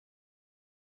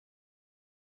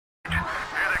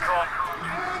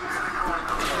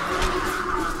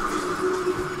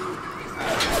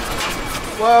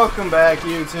Welcome back,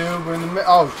 YouTube. We're in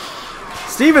the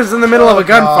Steven's in the middle of a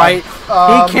gunfight.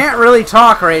 He can't really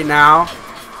talk right now.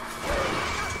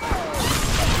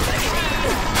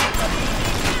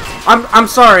 I'm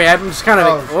sorry. I'm just kind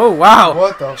of. Oh wow!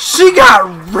 What the? She got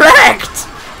wrecked.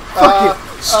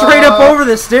 Straight up over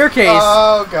the staircase.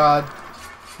 Oh god.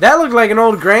 That looked like an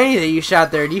old granny that you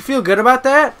shot there. Do you feel good about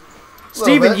that?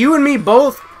 Steven, you and me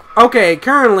both. Okay,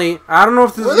 currently, I don't know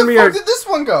if this is gonna be. Where the fuck did this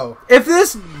one go? If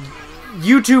this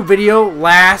YouTube video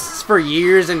lasts for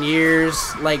years and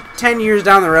years, like 10 years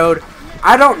down the road,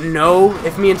 I don't know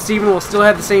if me and Steven will still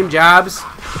have the same jobs.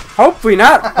 Hopefully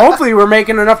not. Hopefully we're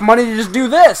making enough money to just do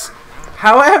this.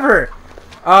 However,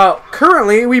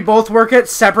 currently we both work at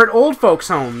separate old folks'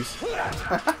 homes.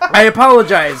 I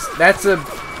apologize. That's a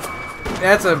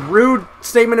rude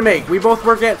statement to make. We both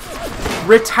work at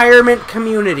retirement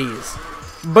communities.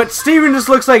 But Steven just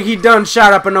looks like he done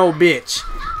shot up an old bitch.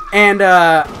 And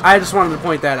I just wanted to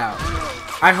point that out.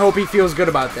 I hope he feels good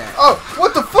about that. Oh,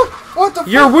 what the fuck? What the fuck?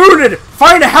 You're wounded!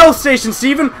 Find a health station,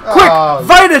 Steven! Quick!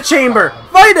 Vita chamber!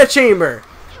 Vita chamber!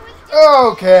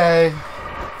 Okay.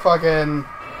 Fucking.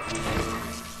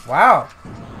 Wow.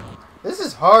 This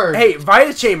is hard. Hey,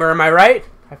 Vita chamber, am I right?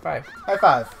 High five. High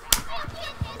five.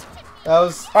 That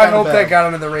was I hope that got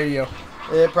onto the radio.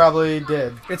 It probably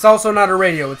did. It's also not a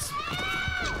radio. It's...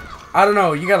 I don't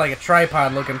know. You got like a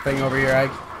tripod looking thing over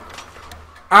here.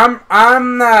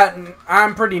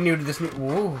 I'm pretty new to this new...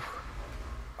 Ooh.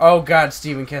 Oh god,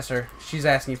 Steven, kiss her. She's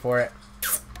asking for it.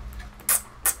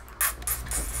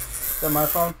 Is that my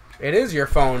phone? It is your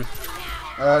phone.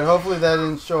 Alright, hopefully that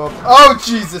didn't show up. Oh,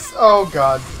 Jesus! Oh,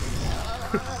 God.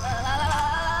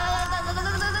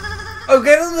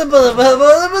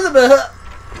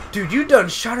 Dude, you done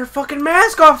shot her fucking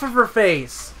mask off of her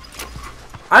face.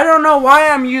 I don't know why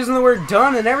I'm using the word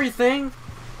done and everything.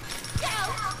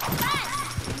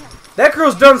 That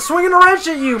girl's done swinging a wrench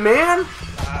at you, man.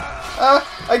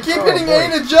 I keep hitting A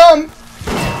to jump.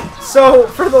 So,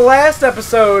 for the last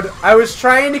episode, I was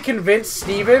trying to convince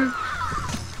Steven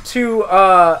to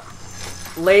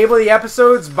label the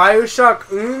episodes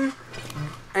Bioshock 1,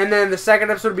 and then the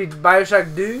second episode would be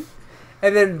Bioshock 2,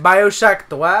 and then Bioshock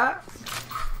 3.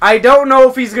 I don't know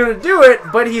if he's going to do it,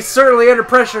 but he's certainly under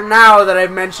pressure now that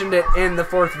I've mentioned it in the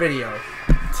 4th video.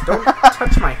 Don't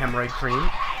touch my hemorrhoid cream.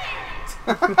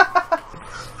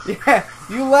 Yeah,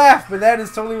 you laugh, but that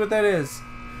is totally what that is.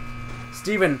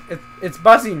 Steven, it's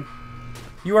buzzing.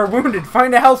 You are wounded.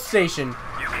 Find a health station.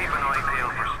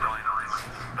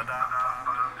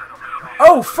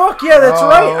 Oh, fuck, yeah, that's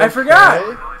right. I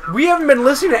forgot. We haven't been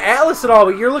listening to Atlas at all,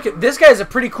 but you're looking... This guy's a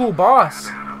pretty cool boss.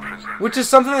 Which is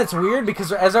something that's weird,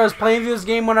 because as I was playing through this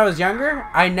game when I was younger,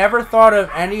 I never thought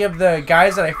of any of the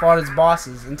guys that I fought as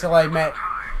bosses until I met...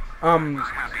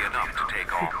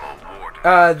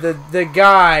 the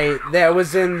guy that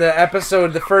was in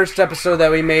the first episode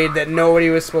that we made that nobody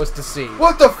was supposed to see.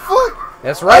 What the fuck?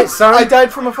 That's right, son. I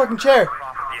died from a fucking chair.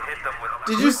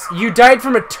 Did you? You died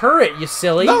from a turret, you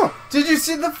silly. No. Did you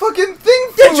see the fucking thing?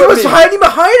 You was hiding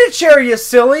behind a chair, you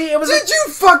silly. It was. Did you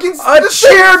fucking? A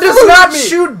chair does not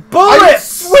shoot bullets. I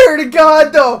swear to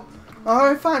God, though.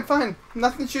 All right, fine.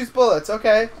 Nothing shoots bullets.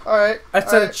 Okay, all right. I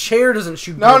said a chair doesn't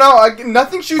shoot bullets. No,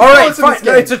 nothing shoots bullets in this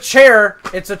game. No, it's a chair.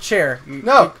 It's a chair.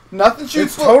 No, nothing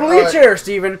shoots bullets. It's totally a chair,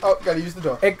 Steven. Oh, gotta use the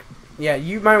door. Yeah,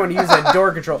 you might want to use that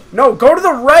door control. No, go to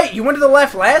the right. You went to the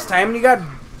left last time and you got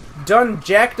done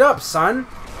jacked up, son.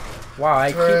 Wow,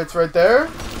 It's right there?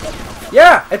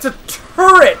 Yeah, it's a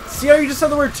turret. See how you just said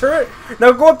the word turret?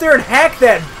 Now go up there and hack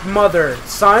that mother,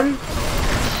 son.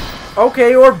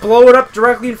 Okay, or blow it up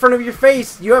directly in front of your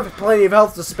face. You have plenty of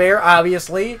health to spare,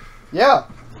 obviously. Yeah,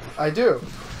 I do.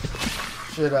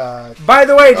 By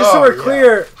the way, just so we're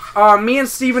clear, me and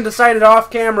Steven decided off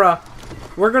camera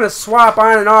we're going to swap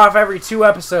on and off every 2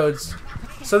 episodes.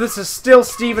 So this is still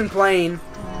Steven playing.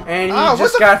 And he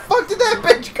just got... Where the fuck did that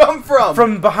bitch come from?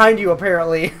 From behind you,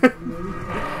 apparently.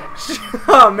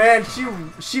 Oh, man,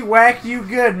 she whacked you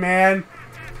good, man.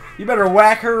 You better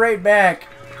whack her right back.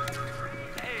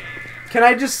 Can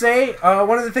I just say,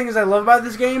 one of the things I love about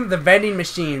this game, the vending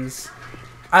machines.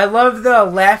 I love the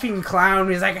laughing clown.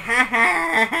 He's like, ha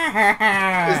ha ha ha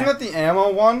ha. Isn't that the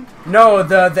ammo one? No,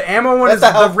 the ammo one is the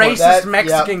racist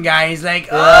Mexican guy. He's like,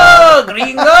 oh,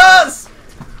 gringos!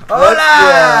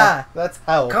 Hola! That's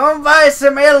hell. Come buy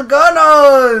some El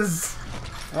Gonos!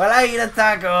 While I eat a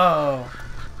taco.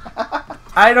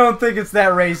 I don't think it's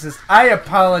that racist. I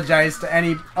apologize to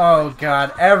any... Oh,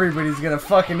 God. Everybody's gonna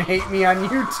fucking hate me on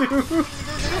YouTube.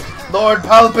 Lord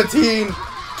Palpatine!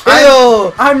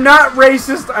 Kill! I'm not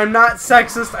racist. I'm not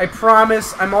sexist. I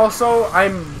promise. I'm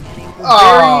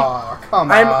Oh,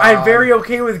 come on. I'm very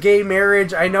okay with gay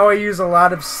marriage. I know I use a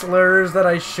lot of slurs that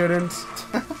I shouldn't.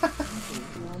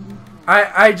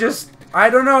 I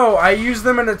don't know. I use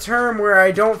them in a term where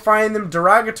I don't find them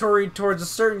derogatory towards a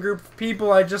certain group of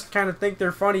people. I just kind of think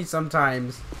they're funny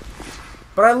sometimes.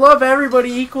 But I love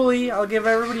everybody equally. I'll give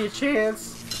everybody a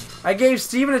chance. I gave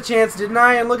Steven a chance, didn't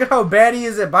I? And look at how bad he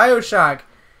is at Bioshock.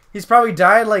 He's probably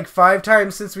died like 5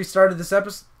 times since we started this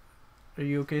episode. Are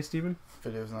you okay, Steven?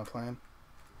 Video's not playing.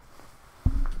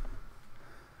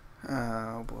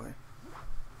 Oh, boy.